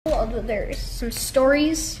there's some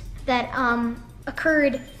stories that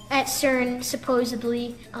occurred at Cern,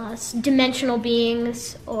 supposedly dimensional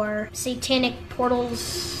beings or satanic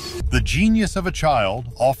portals. The genius of a child,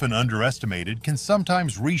 often underestimated, can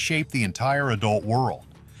sometimes reshape the entire adult world.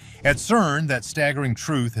 At Cern, that staggering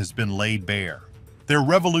truth has been laid bare. Their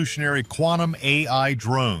revolutionary quantum AI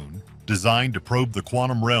drone, designed to probe the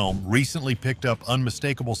quantum realm, recently picked up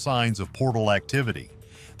unmistakable signs of portal activity.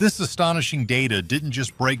 This astonishing data didn't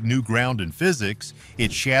just break new ground in physics,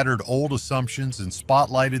 it shattered old assumptions and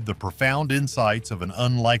spotlighted the profound insights of an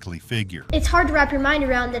unlikely figure. It's hard to wrap your mind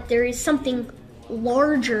around that there is something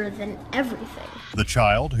larger than everything. The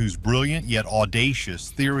child, whose brilliant yet audacious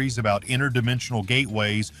theories about interdimensional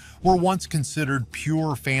gateways were once considered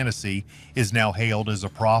pure fantasy, is now hailed as a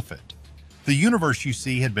prophet. The universe, you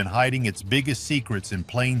see, had been hiding its biggest secrets in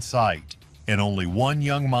plain sight, and only one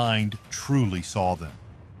young mind truly saw them.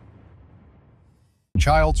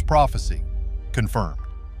 Child's prophecy confirmed.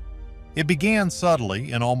 It began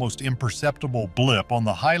subtly, an almost imperceptible blip on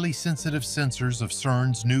the highly sensitive sensors of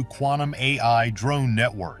Cern's new quantum AI drone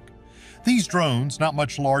network. These drones, not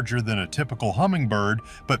much larger than a typical hummingbird,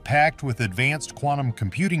 but packed with advanced quantum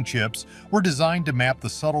computing chips, were designed to map the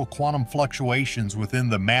subtle quantum fluctuations within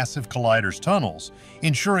the massive collider's tunnels,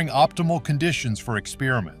 ensuring optimal conditions for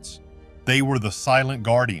experiments. They were the silent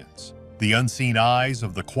guardians, the unseen eyes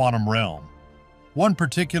of the quantum realm. One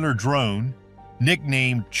particular drone,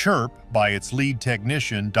 nicknamed Chirp by its lead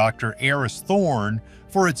technician, Dr. Eris Thorne,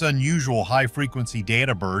 for its unusual high-frequency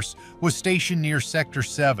data bursts, was stationed near Sector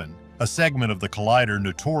 7, a segment of the collider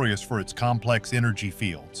notorious for its complex energy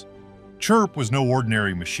fields. Chirp was no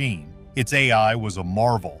ordinary machine. Its AI was a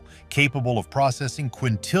marvel, capable of processing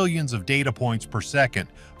quintillions of data points per second,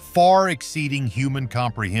 far exceeding human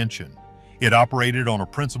comprehension. It operated on a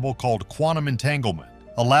principle called quantum entanglement,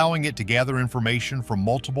 allowing it to gather information from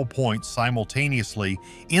multiple points simultaneously,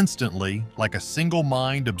 instantly, like a single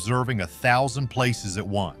mind observing 1,000 places at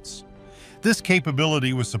once. This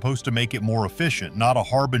capability was supposed to make it more efficient, not a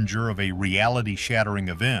harbinger of a reality-shattering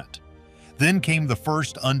event. Then came the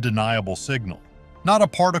first undeniable signal. Not a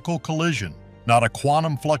particle collision, not a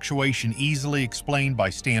quantum fluctuation easily explained by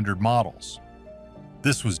standard models.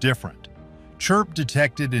 This was different. Chirp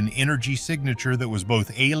detected an energy signature that was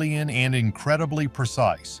both alien and incredibly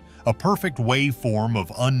precise, a perfect waveform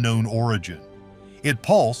of unknown origin. It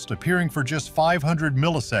pulsed, appearing for just 500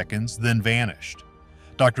 milliseconds, then vanished.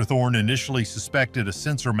 Dr. Thorne initially suspected a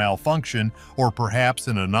sensor malfunction or perhaps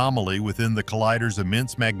an anomaly within the collider's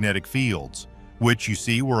immense magnetic fields, which, you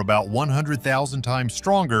see, were about 100,000 times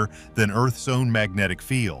stronger than Earth's own magnetic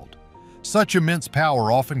field. Such immense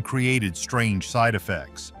power often created strange side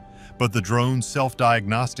effects. But the drone's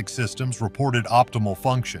self-diagnostic systems reported optimal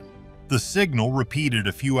function. The signal repeated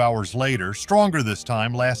a few hours later, stronger this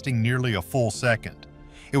time, lasting nearly a full second.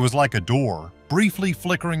 It was like a door, briefly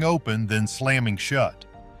flickering open, then slamming shut.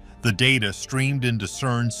 The data streamed into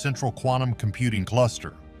Cern's central quantum computing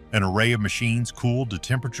cluster, an array of machines cooled to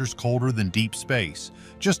temperatures colder than deep space,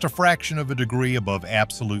 just a fraction of a degree above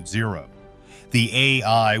absolute zero. The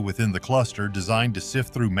AI within the cluster, designed to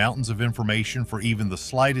sift through mountains of information for even the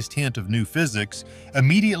slightest hint of new physics,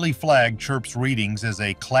 immediately flagged Chirp's readings as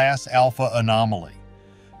a Class Alpha anomaly.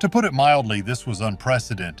 To put it mildly, this was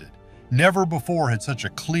unprecedented. Never before had such a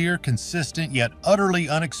clear, consistent, yet utterly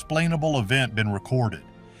unexplainable event been recorded.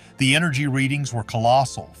 The energy readings were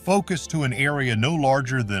colossal, focused to an area no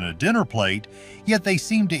larger than a dinner plate, yet they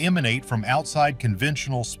seemed to emanate from outside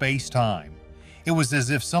conventional space-time. It was as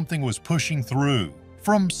if something was pushing through,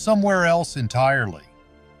 from somewhere else entirely.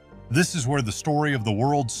 This is where the story of the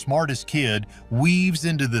world's smartest kid weaves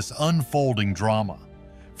into this unfolding drama.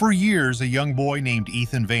 For years, a young boy named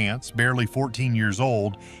Ethan Vance, barely 14 years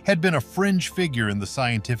old, had been a fringe figure in the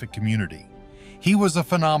scientific community. He was a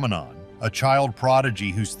phenomenon, a child prodigy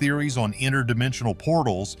whose theories on interdimensional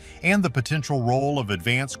portals and the potential role of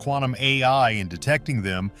advanced quantum AI in detecting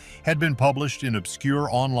them had been published in obscure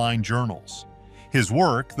online journals. His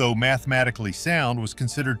work, though mathematically sound, was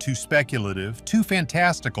considered too speculative, too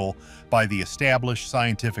fantastical by the established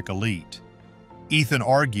scientific elite. Ethan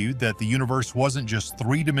argued that the universe wasn't just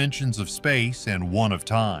 3 dimensions of space and 1 of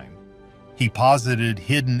time. He posited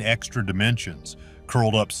hidden extra dimensions,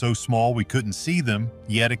 curled up so small we couldn't see them,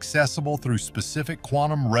 yet accessible through specific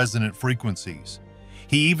quantum resonant frequencies.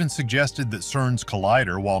 He even suggested that Cern's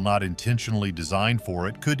collider, while not intentionally designed for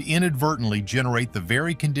it, could inadvertently generate the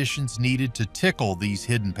very conditions needed to tickle these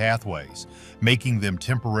hidden pathways, making them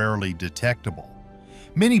temporarily detectable.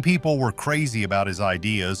 Many people were crazy about his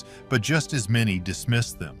ideas, but just as many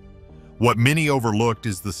dismissed them. What many overlooked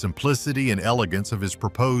is the simplicity and elegance of his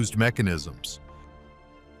proposed mechanisms.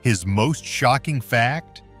 His most shocking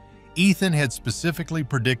fact? Ethan had specifically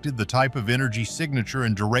predicted the type of energy signature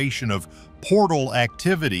and duration of portal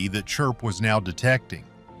activity that CHIRP was now detecting.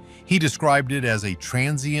 He described it as a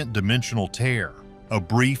transient dimensional tear, a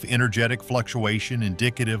brief energetic fluctuation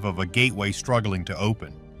indicative of a gateway struggling to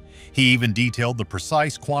open. He even detailed the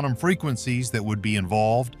precise quantum frequencies that would be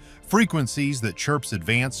involved, frequencies that CHIRP's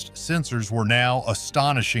advanced sensors were now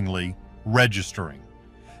astonishingly registering.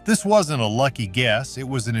 This wasn't a lucky guess, it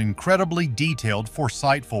was an incredibly detailed,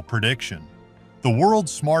 foresightful prediction. The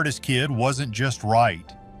world's smartest kid wasn't just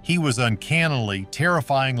right, he was uncannily,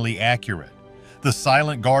 terrifyingly accurate. The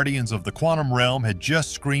silent guardians of the quantum realm had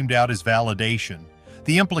just screamed out his validation.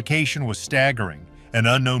 The implication was staggering. An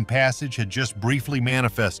unknown passage had just briefly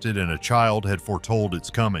manifested and a child had foretold its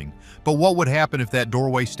coming. But what would happen if that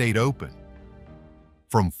doorway stayed open?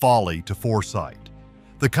 From folly to foresight.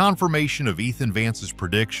 The confirmation of Ethan Vance's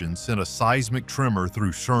prediction sent a seismic tremor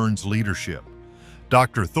through Cern's leadership.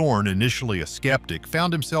 Dr. Thorne, initially a skeptic,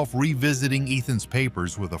 found himself revisiting Ethan's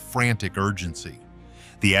papers with a frantic urgency.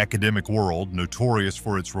 The academic world, notorious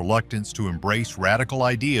for its reluctance to embrace radical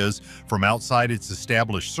ideas from outside its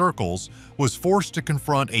established circles, was forced to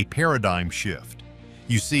confront a paradigm shift.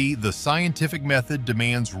 You see, the scientific method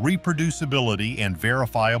demands reproducibility and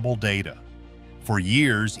verifiable data. For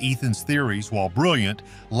years, Ethan's theories, while brilliant,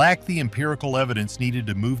 lacked the empirical evidence needed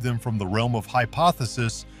to move them from the realm of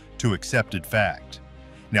hypothesis to accepted fact.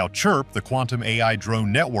 Now CHIRP, the quantum AI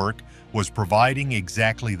drone network, was providing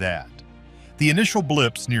exactly that. The initial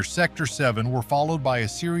blips near Sector 7 were followed by a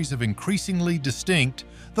series of increasingly distinct,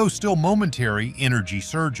 though still momentary, energy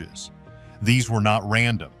surges. These were not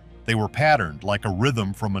random. They were patterned like a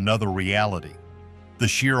rhythm from another reality. The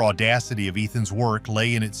sheer audacity of Ethan's work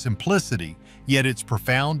lay in its simplicity, yet its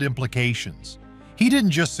profound implications. He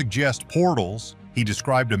didn't just suggest portals, he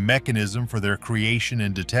described a mechanism for their creation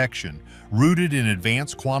and detection, rooted in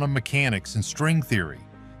advanced quantum mechanics and string theory,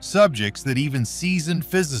 subjects that even seasoned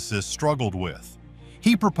physicists struggled with.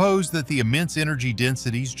 He proposed that the immense energy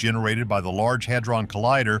densities generated by the Large Hadron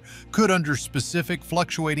Collider could, under specific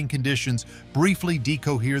fluctuating conditions, briefly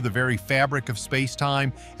decohere the very fabric of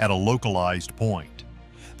space-time at a localized point.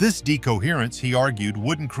 This decoherence, he argued,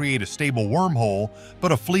 wouldn't create a stable wormhole,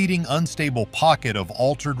 but a fleeting, unstable pocket of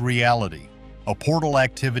altered reality, a portal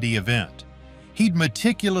activity event. He'd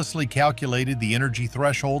meticulously calculated the energy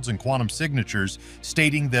thresholds and quantum signatures,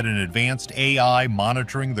 stating that an advanced AI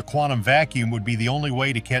monitoring the quantum vacuum would be the only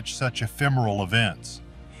way to catch such ephemeral events.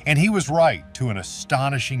 And he was right to an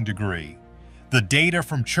astonishing degree. The data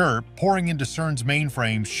from CHIRP pouring into Cern's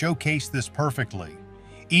mainframes showcased this perfectly.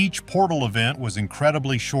 Each portal event was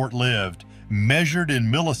incredibly short-lived, measured in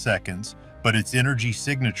milliseconds, but its energy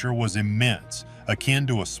signature was immense, akin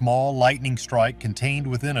to a small lightning strike contained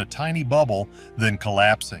within a tiny bubble, then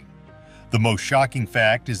collapsing. The most shocking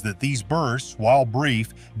fact is that these bursts, while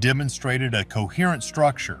brief, demonstrated a coherent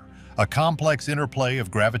structure, a complex interplay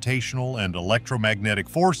of gravitational and electromagnetic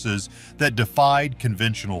forces that defied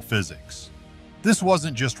conventional physics. This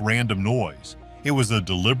wasn't just random noise, it was a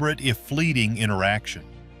deliberate, if fleeting, interaction.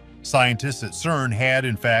 Scientists at Cern had,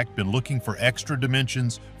 in fact, been looking for extra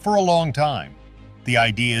dimensions for a long time. The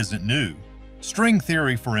idea isn't new. String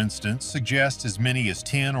theory, for instance, suggests as many as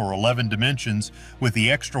 10 or 11 dimensions, with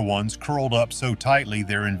the extra ones curled up so tightly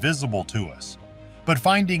they're invisible to us. But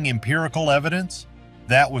finding empirical evidence?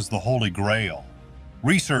 That was the Holy Grail.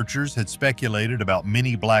 Researchers had speculated about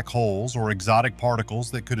mini black holes or exotic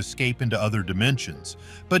particles that could escape into other dimensions,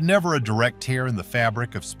 but never a direct tear in the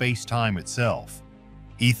fabric of space-time itself.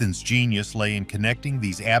 Ethan's genius lay in connecting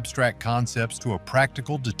these abstract concepts to a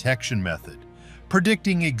practical detection method,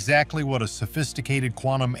 predicting exactly what a sophisticated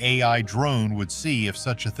quantum AI drone would see if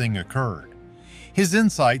such a thing occurred. His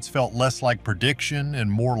insights felt less like prediction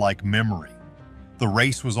and more like memory. The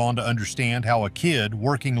race was on to understand how a kid,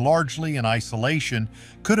 working largely in isolation,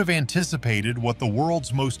 could have anticipated what the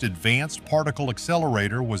world's most advanced particle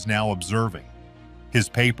accelerator was now observing. His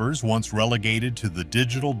papers, once relegated to the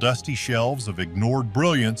digital dusty shelves of ignored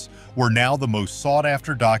brilliance, were now the most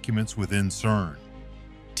sought-after documents within Cern.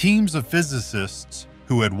 Teams of physicists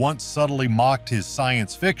who had once subtly mocked his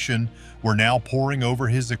science fiction were now poring over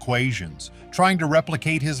his equations, trying to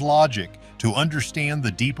replicate his logic to understand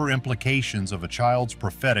the deeper implications of a child's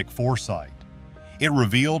prophetic foresight. It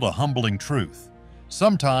revealed a humbling truth.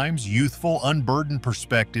 Sometimes youthful, unburdened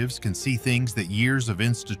perspectives can see things that years of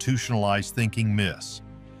institutionalized thinking miss.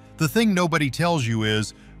 The thing nobody tells you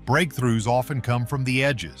is, breakthroughs often come from the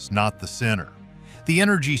edges, not the center. The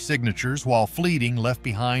energy signatures, while fleeting, left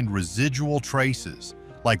behind residual traces,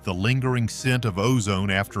 like the lingering scent of ozone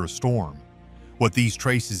after a storm. What these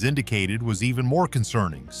traces indicated was even more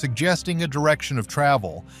concerning, suggesting a direction of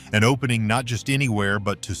travel, an opening not just anywhere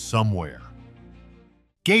but to somewhere.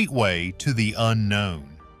 Gateway to the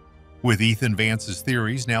unknown. With Ethan Vance's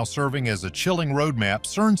theories now serving as a chilling roadmap,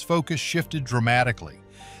 Cern's focus shifted dramatically.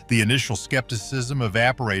 The initial skepticism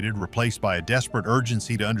evaporated, replaced by a desperate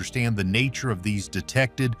urgency to understand the nature of these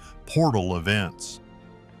detected portal events.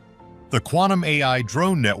 The quantum AI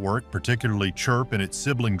drone network, particularly CHIRP and its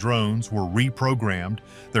sibling drones, were reprogrammed,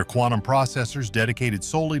 their quantum processors dedicated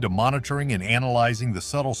solely to monitoring and analyzing the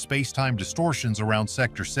subtle space-time distortions around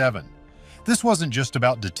Sector 7. This wasn't just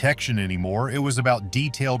about detection anymore, it was about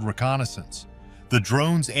detailed reconnaissance. The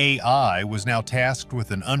drone's AI was now tasked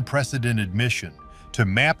with an unprecedented mission to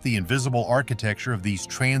map the invisible architecture of these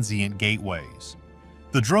transient gateways.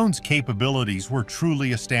 The drone's capabilities were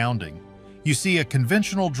truly astounding. You see, a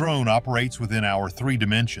conventional drone operates within our 3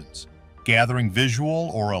 dimensions, gathering visual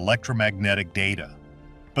or electromagnetic data.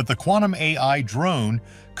 But the quantum AI drone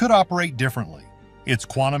could operate differently. Its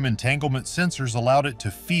quantum entanglement sensors allowed it to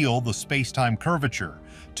feel the space-time curvature,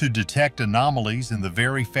 to detect anomalies in the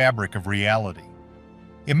very fabric of reality.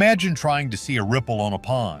 Imagine trying to see a ripple on a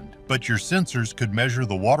pond, but your sensors could measure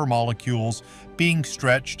the water molecules being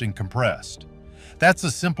stretched and compressed. That's a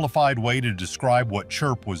simplified way to describe what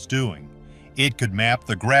CHIRP was doing. It could map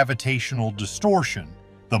the gravitational distortion,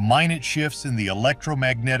 the minute shifts in the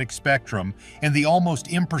electromagnetic spectrum, and the almost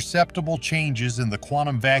imperceptible changes in the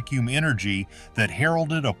quantum vacuum energy that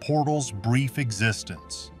heralded a portal's brief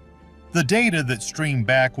existence. The data that streamed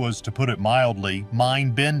back was, to put it mildly,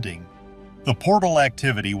 mind-bending. The portal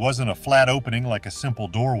activity wasn't a flat opening like a simple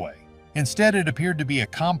doorway. Instead, it appeared to be a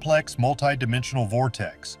complex, multidimensional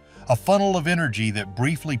vortex, a funnel of energy that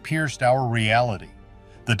briefly pierced our reality.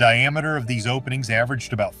 The diameter of these openings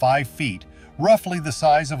averaged about 5 feet, roughly the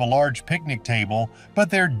size of a large picnic table,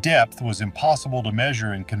 but their depth was impossible to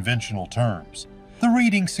measure in conventional terms. The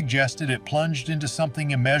reading suggested it plunged into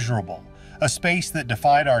something immeasurable, a space that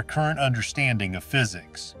defied our current understanding of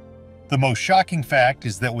physics. The most shocking fact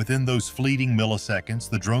is that within those fleeting milliseconds,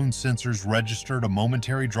 the drone's sensors registered a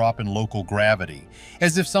momentary drop in local gravity,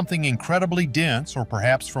 as if something incredibly dense, or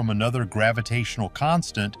perhaps from another gravitational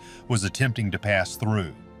constant, was attempting to pass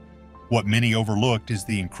through. What many overlooked is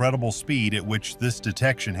the incredible speed at which this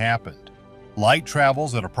detection happened. Light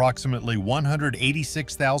travels at approximately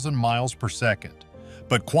 186,000 miles per second.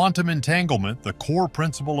 But quantum entanglement, the core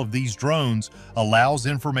principle of these drones, allows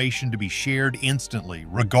information to be shared instantly,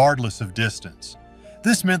 regardless of distance.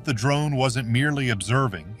 This meant the drone wasn't merely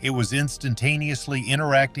observing, it was instantaneously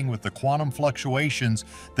interacting with the quantum fluctuations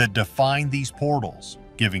that define these portals,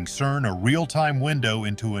 giving Cern a real-time window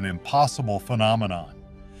into an impossible phenomenon.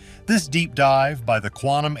 This deep dive by the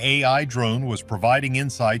quantum AI drone was providing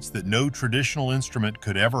insights that no traditional instrument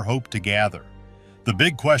could ever hope to gather. The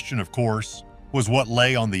big question, of course, was what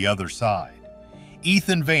lay on the other side.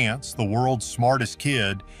 Ethan Vance, the world's smartest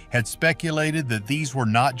kid, had speculated that these were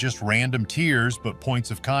not just random tiers but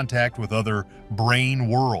points of contact with other brain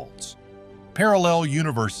worlds. Parallel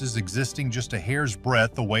universes existing just a hair's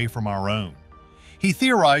breadth away from our own. He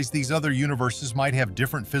theorized these other universes might have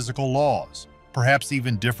different physical laws, perhaps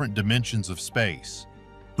even different dimensions of space.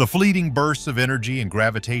 The fleeting bursts of energy and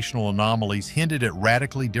gravitational anomalies hinted at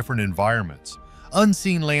radically different environments,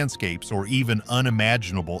 unseen landscapes, or even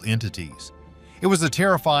unimaginable entities. It was a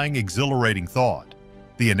terrifying, exhilarating thought.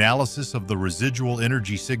 The analysis of the residual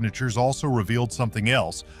energy signatures also revealed something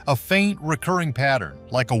else, a faint, recurring pattern,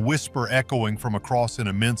 like a whisper echoing from across an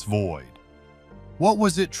immense void. What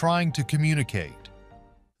was it trying to communicate?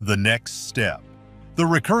 The next step. The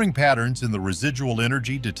recurring patterns in the residual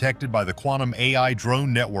energy detected by the quantum AI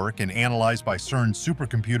drone network and analyzed by Cern's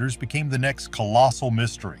supercomputers became the next colossal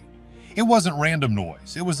mystery. It wasn't random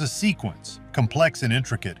noise, it was a sequence, complex and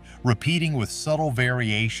intricate, repeating with subtle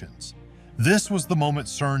variations. This was the moment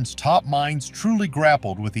Cern's top minds truly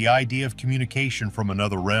grappled with the idea of communication from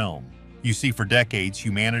another realm. You see, for decades,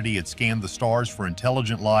 humanity had scanned the stars for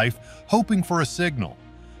intelligent life, hoping for a signal.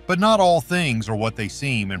 But not all things are what they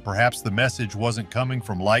seem, and perhaps the message wasn't coming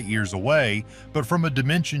from light years away, but from a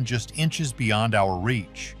dimension just inches beyond our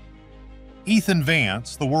reach. Ethan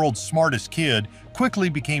Vance, the world's smartest kid, quickly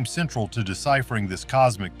became central to deciphering this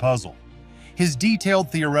cosmic puzzle. His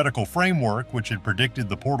detailed theoretical framework, which had predicted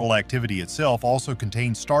the portal activity itself, also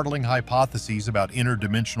contained startling hypotheses about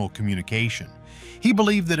interdimensional communication. He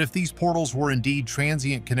believed that if these portals were indeed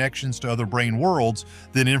transient connections to other brain worlds,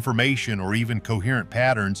 then information or even coherent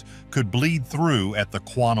patterns could bleed through at the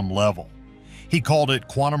quantum level. He called it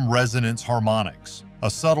quantum resonance harmonics, a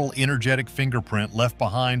subtle energetic fingerprint left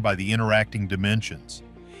behind by the interacting dimensions.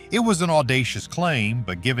 It was an audacious claim,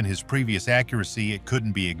 but given his previous accuracy, it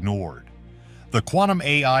couldn't be ignored. The quantum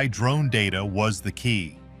AI drone data was the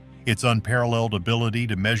key. Its unparalleled ability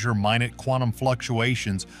to measure minute quantum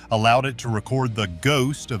fluctuations allowed it to record the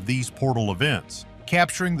ghost of these portal events,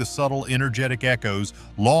 capturing the subtle energetic echoes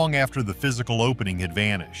long after the physical opening had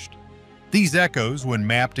vanished. These echoes, when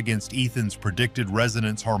mapped against Ethan's predicted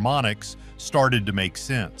resonance harmonics, started to make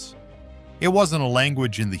sense. It wasn't a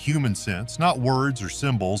language in the human sense, not words or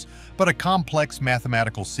symbols, but a complex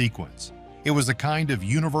mathematical sequence. It was a kind of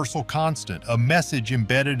universal constant, a message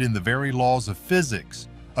embedded in the very laws of physics,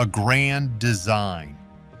 a grand design.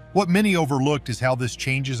 What many overlooked is how this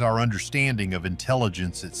changes our understanding of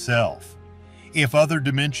intelligence itself. If other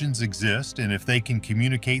dimensions exist, and if they can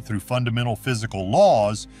communicate through fundamental physical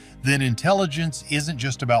laws, then intelligence isn't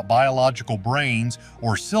just about biological brains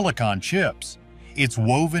or silicon chips. It's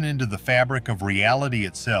woven into the fabric of reality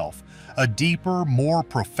itself, a deeper, more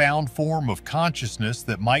profound form of consciousness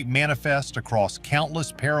that might manifest across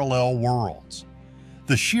countless parallel worlds.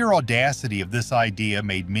 The sheer audacity of this idea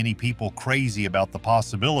made many people crazy about the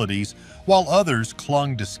possibilities, while others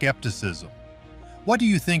clung to skepticism. What do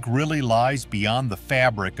you think really lies beyond the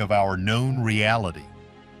fabric of our known reality?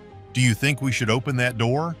 Do you think we should open that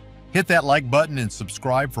door? Hit that like button and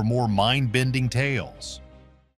subscribe for more mind-bending tales.